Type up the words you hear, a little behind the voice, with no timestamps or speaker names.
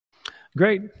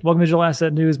Great. Welcome to Digital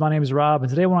Asset News. My name is Rob, and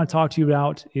today what I want to talk to you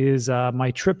about is my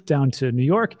trip down to New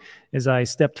York as I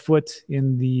stepped foot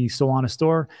in the Solana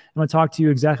store. I'm going to talk to you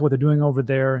exactly what they're doing over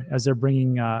there as they're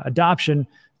bringing adoption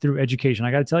through education.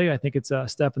 I got to tell you, I think it's a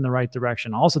step in the right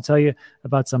direction. I'll also tell you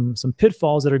about some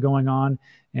pitfalls that are going on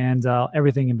and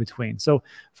everything in between. So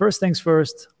first things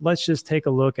first, let's just take a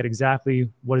look at exactly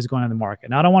what is going on in the market.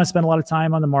 Now, I don't want to spend a lot of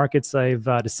time on the markets. I've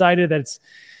decided that it's,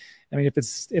 I mean, if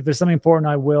there's something important,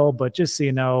 I will, but just so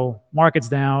you know, market's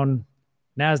down,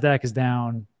 NASDAQ is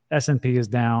down, S&P is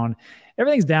down,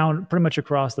 everything's down pretty much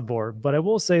across the board. But I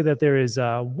will say that there is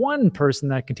one person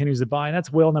that continues to buy, and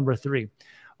that's whale number 3.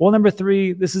 Whale number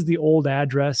 3, this is the old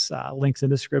address, links in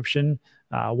the description,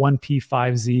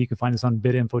 1P5Z. You can find this on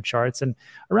BitInfo charts. And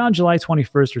around July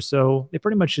 21st or so, they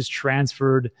pretty much just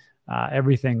transferred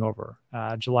everything over.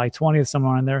 July 20th,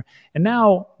 somewhere in there. And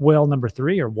now whale number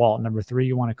 3, or wallet number 3,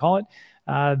 you want to call it,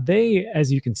 they,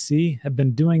 as you can see, have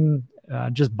been doing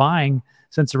just buying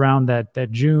since around that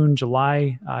June,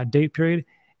 July date period.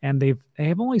 And they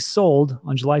have only sold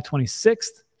on July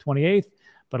 26th, 28th,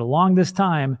 but along this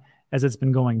time, as it's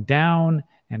been going down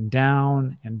and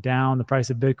down and down, the price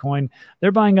of Bitcoin,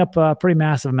 they're buying up a pretty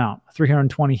massive amount.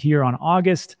 320 here on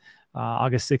August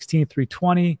 16th,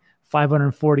 320,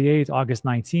 548 August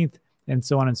 19th, and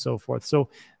so on and so forth. So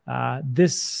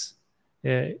this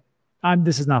is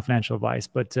not financial advice,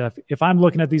 but if I'm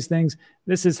looking at these things,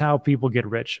 this is how people get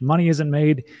rich. Money isn't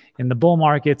made in the bull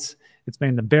markets. It's made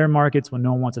in the bear markets when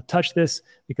no one wants to touch this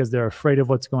because they're afraid of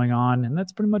what's going on. And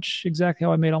that's pretty much exactly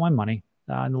how I made all my money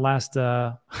in the last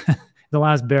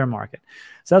bear market.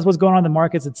 So that's what's going on in the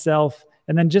markets itself.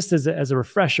 And then just as a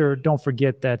refresher, don't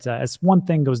forget that as one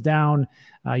thing goes down,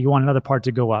 you want another part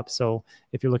to go up. So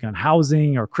if you're looking at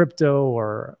housing or crypto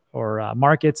or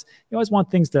markets, you always want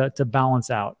things to balance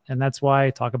out. And that's why I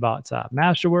talk about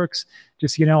Masterworks.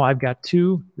 Just so you know, I've got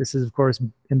 2. This is, of course,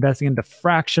 investing into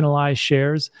fractionalized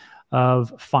shares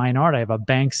of fine art. I have a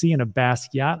Banksy and a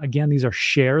Basquiat. Again, these are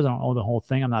shares. I don't own the whole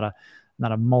thing. I'm not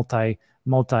a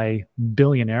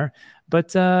multi-billionaire,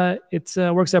 but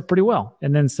it works out pretty well.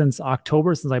 And then since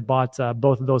October, since I bought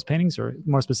both of those paintings, or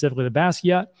more specifically the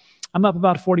Basquiat, I'm up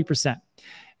about 40%.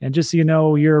 And just so you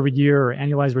know, year over year, or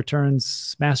annualized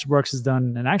returns, Masterworks has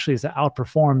done, and actually has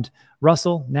outperformed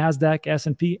Russell, NASDAQ,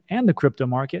 S&P, and the crypto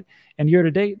market. And year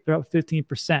to date, they're up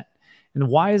 15%. And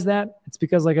why is that? It's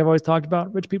because, like I've always talked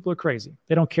about, rich people are crazy.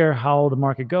 They don't care how the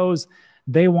market goes.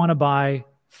 They want to buy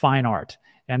fine art.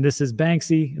 And this is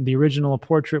Banksy. The original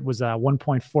portrait was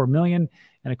 1.4 million.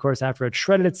 And of course, after it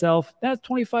shredded itself, that's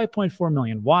 25.4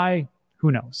 million. Why?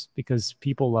 Who knows? Because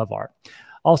people love art.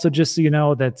 Also, just so you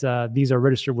know that these are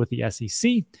registered with the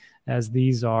SEC, as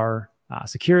these are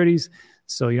securities.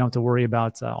 So you don't have to worry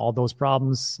about all those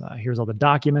problems. Here's all the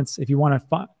documents. If you want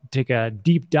to take a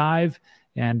deep dive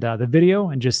and the video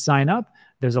and just sign up,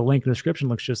 there's a link in the description.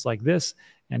 Looks just like this,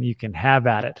 and you can have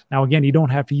at it. Now, again, you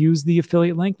don't have to use the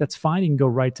affiliate link. That's fine. You can go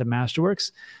right to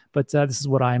Masterworks. But this is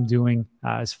what I'm doing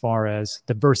as far as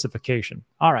diversification.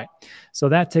 All right. So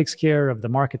that takes care of the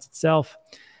markets itself.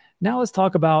 Now let's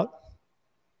talk about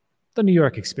the New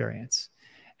York experience.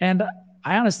 And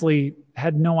I honestly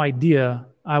had no idea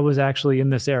I was actually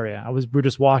in this area. We were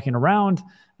just walking around.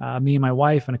 Me and my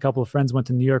wife and a couple of friends went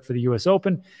to New York for the US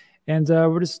Open. And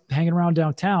we're just hanging around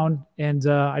downtown. And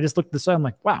I just looked at the side. I'm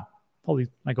like, wow. Holy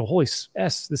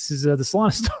S, this is the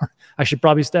Solana store. I should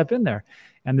probably step in there.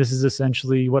 And this is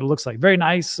essentially what it looks like. Very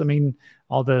nice. I mean,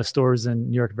 all the stores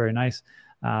in New York are very nice.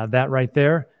 That right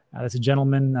there, that's a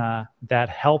gentleman that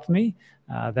helped me.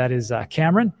 That is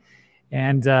Cameron.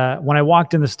 And when I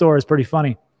walked in the store, it's pretty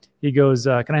funny. He goes,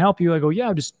 can I help you? I go, yeah,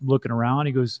 I'm just looking around.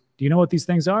 He goes, do you know what these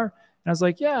things are? And I was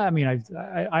like, yeah, I mean,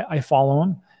 I follow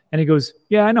them. And he goes,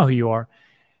 yeah, I know who you are.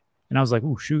 And I was like,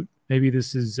 oh, shoot, maybe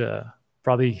this is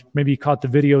maybe he caught the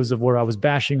videos of where I was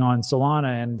bashing on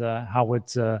Solana and how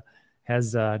it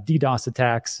has DDoS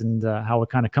attacks and how it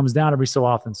kind of comes down every so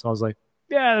often. So I was like,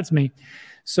 yeah, that's me.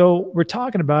 So we're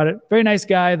talking about it. Very nice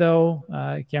guy, though.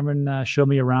 Cameron showed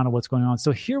me around and what's going on.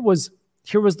 So here was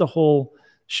the whole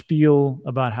spiel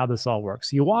about how this all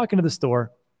works. So you walk into the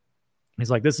store.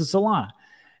 He's like, this is Solana.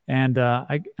 And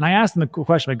I asked him the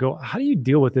question. I go, how do you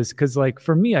deal with this? Because like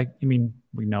for me, I mean,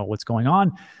 we know what's going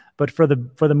on. But for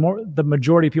the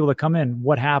majority of people that come in,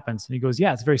 what happens? And he goes,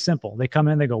 yeah, it's very simple. They come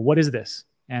in, they go, what is this?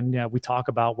 And we talk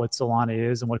about what Solana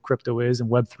is and what crypto is and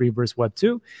Web3 versus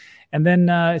Web2. And then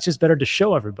it's just better to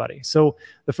show everybody. So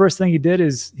the first thing he did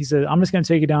is he said, I'm just going to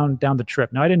take you down the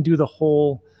trip. Now, I didn't do the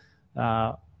whole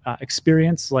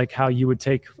experience like how you would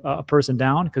take a person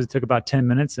down because it took about 10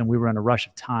 minutes and we were in a rush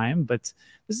of time. But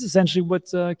this is essentially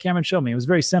what Cameron showed me. It was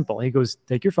very simple. He goes,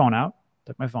 take your phone out.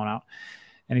 Took my phone out.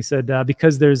 And he said,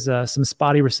 because there's some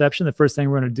spotty reception, the first thing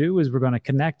we're going to do is we're going to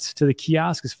connect to the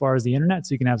kiosk as far as the internet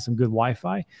so you can have some good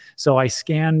Wi-Fi. So I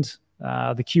scanned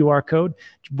the QR code,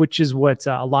 which is what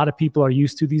a lot of people are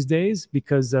used to these days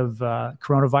because of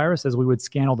coronavirus, as we would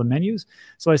scan all the menus.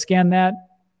 So I scanned that,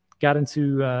 got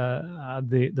into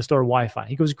the store Wi-Fi.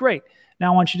 He goes, great.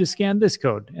 Now I want you to scan this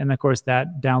code. And of course,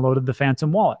 that downloaded the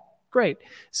Phantom wallet. Great.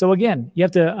 So again, you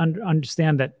have to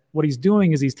understand that what he's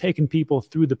doing is he's taking people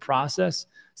through the process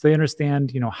so they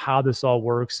understand, how this all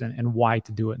works and why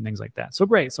to do it and things like that. So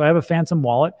great. So I have a Phantom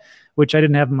wallet, which I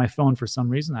didn't have on my phone for some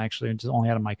reason. I actually just only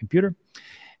had on my computer.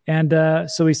 And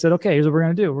so he said, okay, here's what we're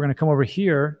going to do. We're going to come over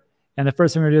here. And the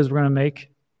first thing we're going to do is we're going to make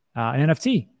an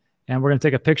NFT. And we're going to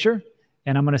take a picture.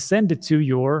 And I'm going to send it to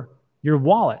your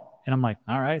wallet. And I'm like,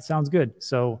 all right, sounds good.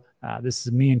 So this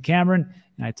is me and Cameron.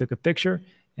 And I took a picture.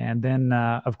 And then,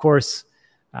 of course,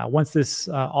 once this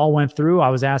all went through, I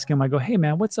was asking him, I go, hey,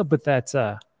 man, what's up with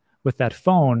that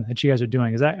phone that you guys are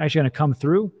doing? Is that actually going to come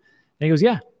through? And he goes,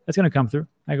 yeah, that's going to come through.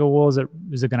 I go, well, is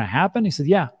it going to happen? He said,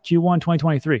 yeah, Q1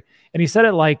 2023. And he said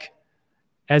it like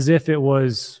as if it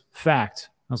was fact.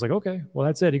 I was like, okay, well,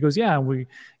 that's it. He goes, yeah, we're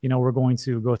going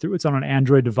to go through. It's on an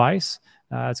Android device.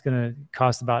 It's going to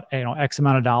cost about X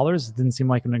amount of dollars. It didn't seem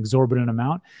like an exorbitant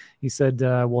amount. He said,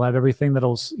 we'll have everything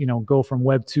that'll go from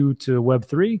Web 2 to Web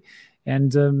 3,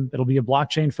 and it'll be a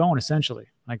blockchain phone essentially.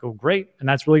 I go, great, and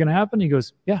that's really going to happen? He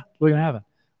goes, yeah, it's really going to happen.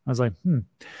 I was like,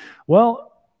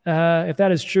 well, if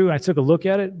that is true, I took a look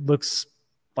at it. Looks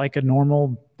like a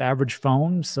normal average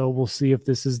phone. So we'll see if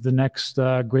this is the next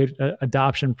great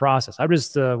adoption process. I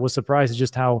just was surprised at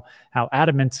just how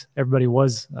adamant everybody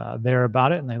was there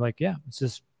about it. And they're like, yeah,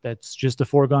 that's just a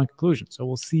foregone conclusion. So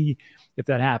we'll see if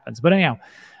that happens. But anyhow,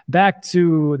 back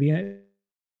to the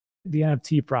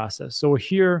NFT process. So we're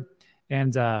here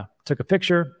and took a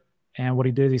picture. And what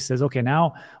he did, he says, okay, now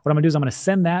what I'm gonna do is I'm gonna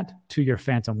send that to your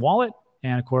Phantom wallet.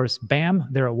 And of course, bam,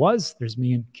 there it was. There's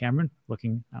me and Cameron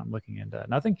looking at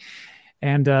nothing.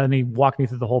 And he walked me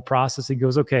through the whole process. He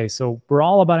goes, okay, so we're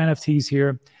all about NFTs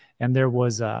here. And there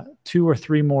was 2 or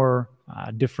 3 more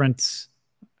different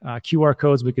QR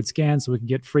codes we could scan so we could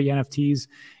get free NFTs.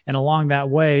 And along that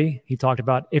way, he talked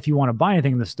about if you want to buy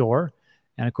anything in the store.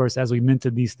 And of course, as we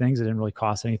minted these things, it didn't really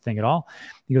cost anything at all.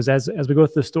 He goes, as we go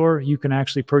to the store, you can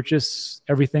actually purchase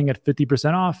everything at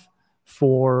 50% off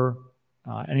for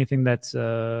anything that's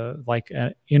in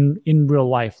real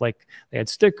life. Like they had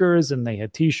stickers and they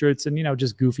had T-shirts and,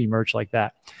 just goofy merch like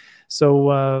that.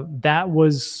 So that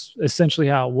was essentially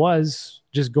how it was,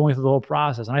 just going through the whole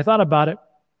process. And I thought about it,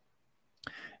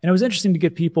 and it was interesting to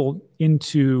get people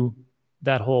into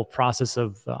that whole process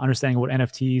of understanding what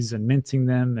NFTs and minting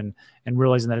them and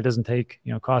realizing that it doesn't take,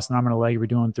 cost an arm and a leg if you're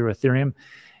doing through Ethereum.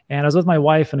 And I was with my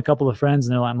wife and a couple of friends,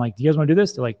 and I'm like, do you guys want to do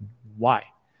this? They're like, why?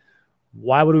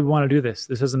 Why would we want to do this?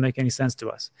 This doesn't make any sense to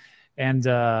us. And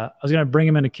I was going to bring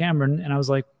him into Cameron, and I was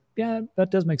like, yeah, that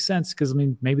does make sense because,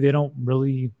 maybe they don't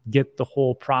really get the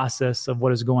whole process of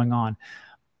what is going on.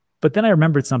 But then I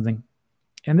remembered something.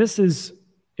 And this is,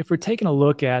 if we're taking a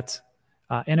look at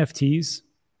NFTs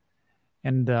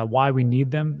and why we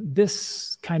need them,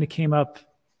 this kind of came up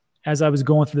as I was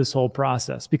going through this whole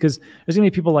process, because there's going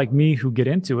to be people like me who get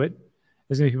into it.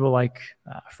 There's going to be people like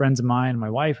friends of mine and my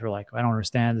wife who are like, I don't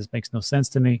understand. This makes no sense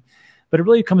to me. But it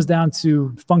really comes down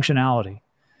to functionality.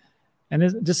 And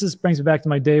this brings me back to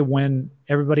my day when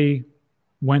everybody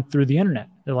went through the internet.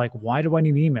 They're like, why do I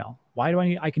need email? Why do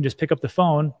I can just pick up the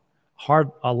phone,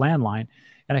 a landline,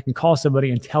 and I can call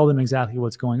somebody and tell them exactly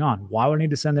what's going on. Why would I need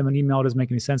to send them an email? It doesn't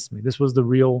make any sense to me. This was the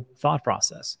real thought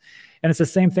process. And it's the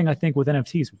same thing, I think, with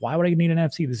NFTs. Why would I need an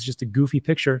NFT? This is just a goofy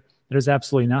picture that is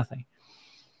absolutely nothing.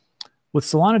 With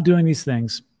Solana doing these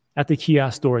things at the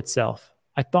kiosk store itself,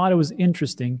 I thought it was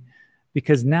interesting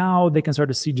because now they can start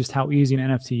to see just how easy an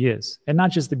NFT is. And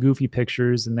not just the goofy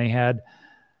pictures. And they had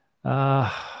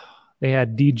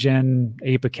DGen,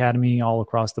 Ape Academy all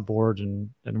across the board. And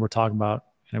we're talking about,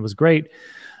 and it was great.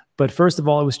 But first of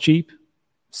all, it was cheap.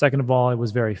 Second of all, it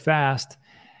was very fast.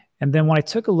 And then when I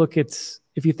took a look at,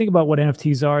 if you think about what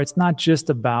NFTs are, it's not just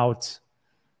about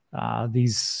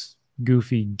these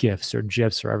goofy GIFs or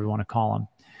GIFs or whatever you want to call them.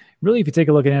 Really, if you take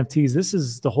a look at NFTs, this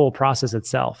is the whole process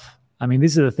itself.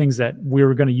 These are the things that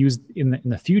we're going to use in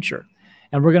the future.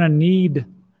 And we're going to need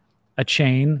a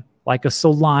chain like a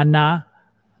Solana,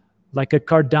 like a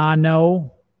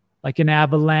Cardano, like an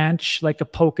Avalanche, like a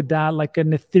Polkadot, like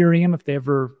an Ethereum, if they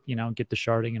ever, get the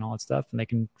sharding and all that stuff and they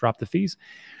can drop the fees.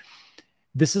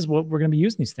 This is what we're going to be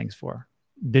using these things for.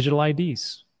 Digital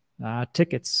IDs,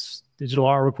 tickets, digital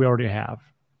artwork we already have,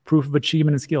 proof of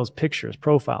achievement and skills, pictures,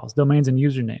 profiles, domains and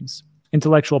usernames,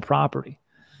 intellectual property,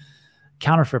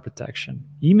 counterfeit protection,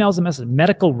 emails and messages,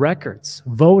 medical records,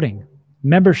 voting,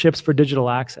 memberships for digital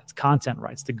assets, content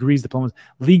rights, degrees, diplomas,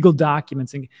 legal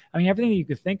documents, and I mean, everything you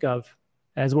could think of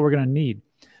as what we're going to need.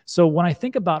 So when I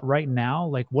think about right now,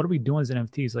 like, what are we doing as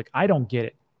NFTs? Like, I don't get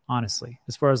it, honestly,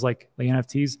 as far as like the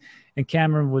NFTs. And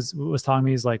Cameron was telling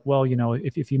me, he's like, well, you know,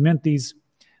 if you mint these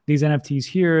NFTs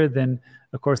here, then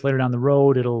of course later down the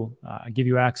road it'll give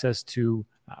you access to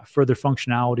further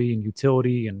functionality and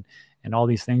utility and all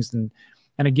these things. And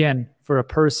again, for a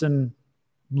person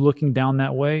looking down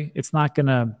that way, I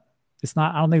don't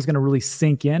think it's gonna really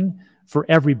sink in for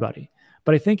everybody.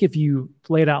 But I think if you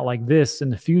play it out like this in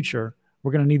the future,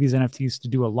 we're gonna need these NFTs to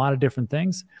do a lot of different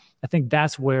things. I think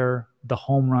that's where the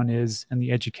home run is in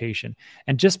the education.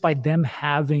 And just by them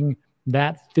having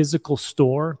that physical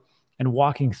store and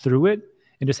walking through it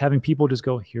and just having people just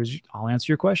go, I'll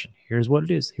answer your question. Here's what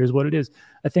it is. Here's what it is.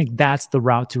 I think that's the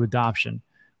route to adoption,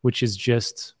 which is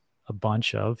just a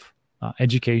bunch of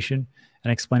education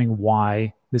and explaining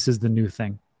why this is the new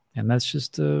thing. And that's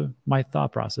just my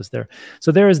thought process there.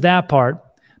 So there is that part.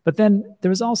 But then there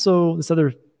was also this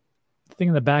other thing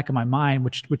in the back of my mind,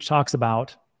 which talks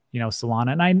about, you know,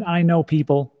 Solana. And I know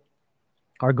people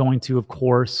are going to, of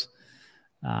course,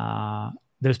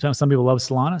 there's some people love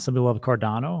Solana, some people love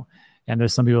Cardano, and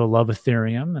there's some people who love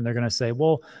Ethereum, and they're going to say,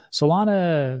 well,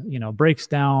 Solana, you know, breaks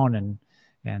down and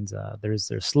there's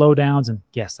slowdowns, and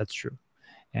yes, that's true.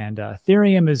 And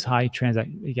Ethereum is high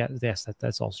transaction. Yes,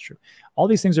 that's also true. All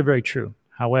these things are very true.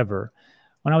 However,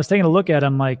 when I was taking a look at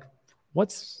them, like,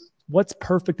 what's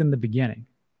perfect in the beginning?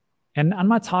 And I'm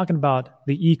not talking about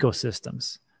the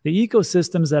ecosystems. The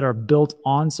ecosystems that are built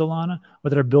on Solana, or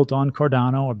that are built on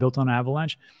Cardano or built on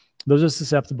Avalanche, those are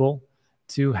susceptible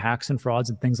to hacks and frauds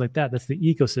and things like that. That's the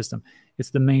ecosystem. It's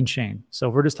the main chain. So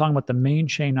if we're just talking about the main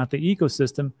chain, not the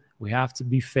ecosystem, we have to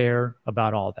be fair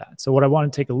about all that. So what I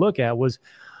want to take a look at was,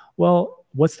 well,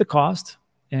 what's the cost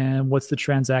and what's the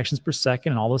transactions per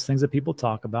second and all those things that people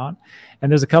talk about.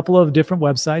 And there's a couple of different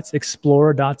websites,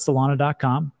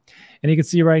 explorer.solana.com. And you can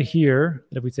see right here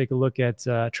that if we take a look at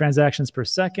transactions per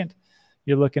second,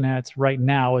 you're looking at right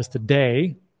now is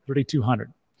today,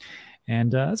 3,200.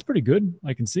 And that's pretty good.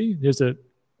 I can see there's a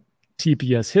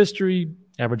TPS history,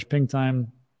 average ping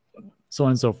time, so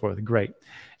on and so forth. Great.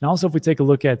 And also if we take a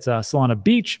look at Solana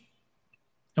Beach,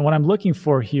 and what I'm looking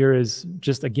for here is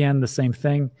just, again, the same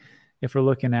thing. If we're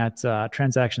looking at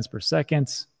transactions per second,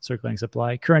 circulating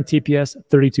supply, current TPS,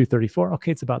 3234.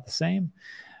 Okay, it's about the same.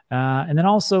 And then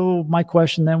also my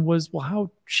question then was, well,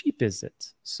 how cheap is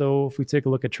it? So if we take a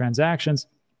look at transactions,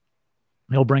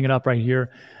 he'll bring it up right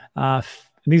here.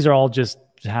 These are all just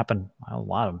happened, a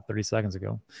lot of them, 30 seconds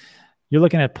ago. You're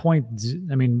looking at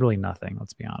really nothing,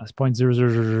 let's be honest.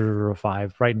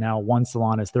 0.0005. Right now, one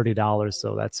Solana is $30,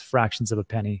 so that's fractions of a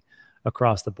penny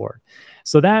across the board.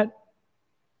 So that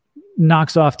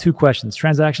knocks off two questions,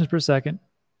 transactions per second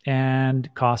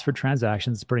and cost for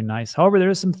transactions. Is pretty nice. However, there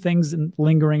are some things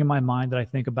lingering in my mind that I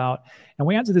think about. And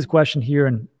we answered this question here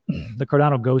in the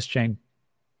Cardano Ghost Chain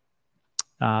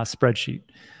spreadsheet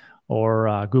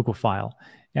or Google file.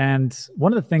 And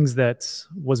one of the things that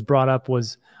was brought up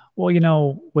was, well, you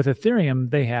know, with Ethereum,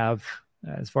 they have,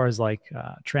 as far as like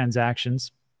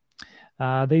transactions,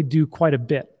 they do quite a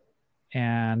bit.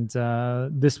 And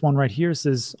this one right here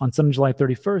says on Sunday, July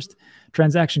 31st,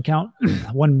 transaction count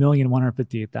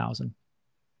 1,158,000.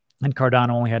 And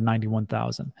Cardano only had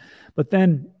 91,000. But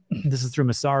then, this is through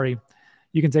Masari,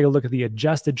 you can take a look at the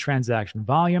adjusted transaction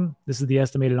volume. This is the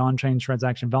estimated on-chain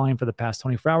transaction volume for the past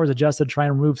 24 hours, adjusted to try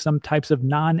and remove some types of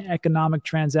non-economic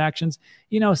transactions,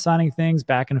 you know, signing things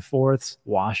back and forth,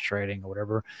 wash trading or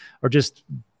whatever, or just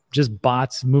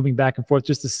bots moving back and forth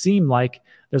just to seem like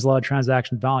there's a lot of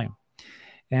transaction volume.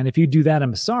 And if you do that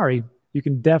in Masari, you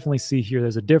can definitely see here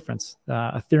there's a difference.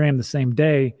 Ethereum, the same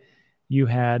day, you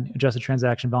had adjusted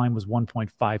transaction volume was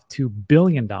 $1.52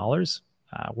 billion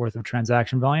worth of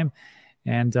transaction volume.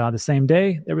 And the same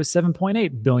day, there was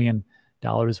 $7.8 billion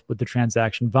with the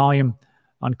transaction volume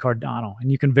on Cardano. And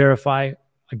you can verify,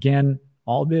 again,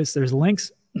 all this. There's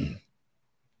links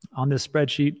on this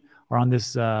spreadsheet or on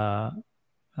this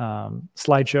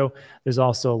slideshow. There's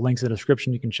also links in the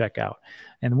description you can check out.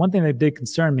 And one thing that did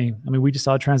concern me, I mean, we just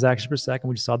saw transactions per second.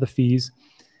 We just saw the fees.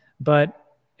 But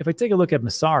if I take a look at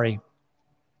Masari,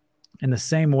 in the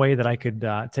same way that I could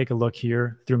take a look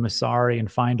here through Masari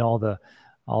and find all the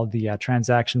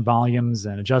transaction volumes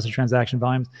and adjusted transaction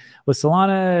volumes, with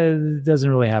Solana, it doesn't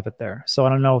really have it there. So I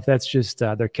don't know if that's just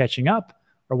they're catching up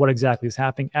or what exactly is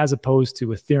happening, as opposed to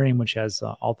Ethereum, which has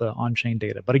all the on-chain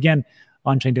data. But again,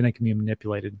 on-chain data can be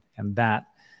manipulated, and that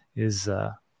is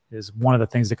one of the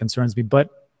things that concerns me. But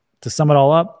to sum it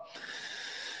all up,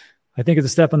 I think it's a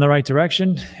step in the right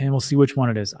direction, and we'll see which one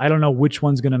it is. I don't know which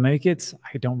one's going to make it.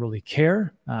 I don't really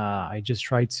care. I just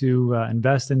try to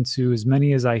invest into as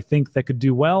many as I think that could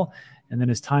do well. And then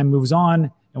as time moves on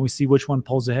and we see which one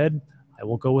pulls ahead, I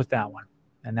will go with that one.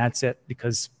 And that's it,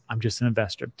 because I'm just an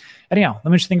investor. Anyhow, let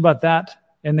me just think about that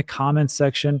in the comments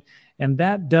section. And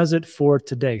that does it for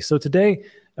today. So today,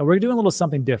 we're doing a little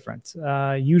something different.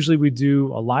 Usually we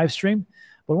do a live stream.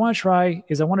 What I want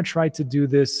to try to do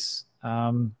this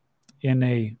in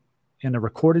a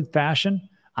recorded fashion.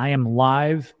 I am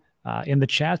live in the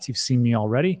chats. You've seen me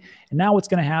already. And now what's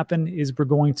going to happen is we're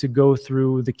going to go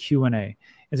through the Q&A.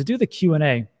 And to do the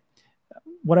Q&A,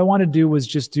 what I want to do was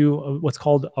just do what's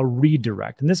called a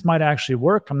redirect. And this might actually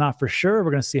work. I'm not for sure. We're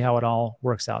going to see how it all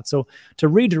works out. So to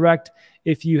redirect,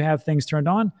 if you have things turned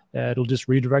on, it'll just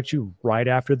redirect you right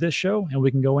after this show, and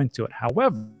we can go into it.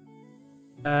 However,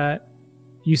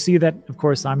 you see that, of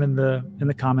course, I'm in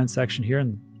the comment section here,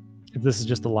 and this is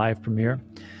just a live premiere.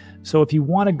 So if you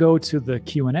want to go to the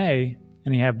Q&A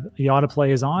and you have the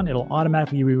autoplay is on, it'll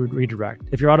automatically redirect.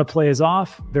 If your autoplay is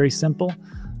off, very simple.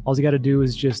 All you got to do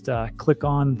is just click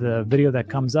on the video that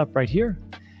comes up right here,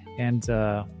 and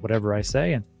whatever I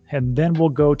say, and then we'll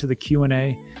go to the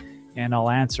Q&A, and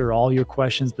I'll answer all your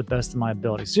questions the best of my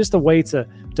ability. It's just a way to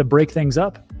break things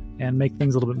up and make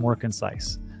things a little bit more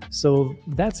concise. So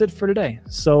that's it for today.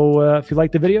 So if you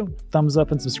liked the video, thumbs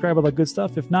up and subscribe, all that good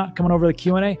stuff. If not, come on over to the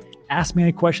Q&A, ask me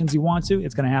any questions you want to.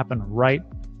 It's going to happen right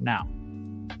now.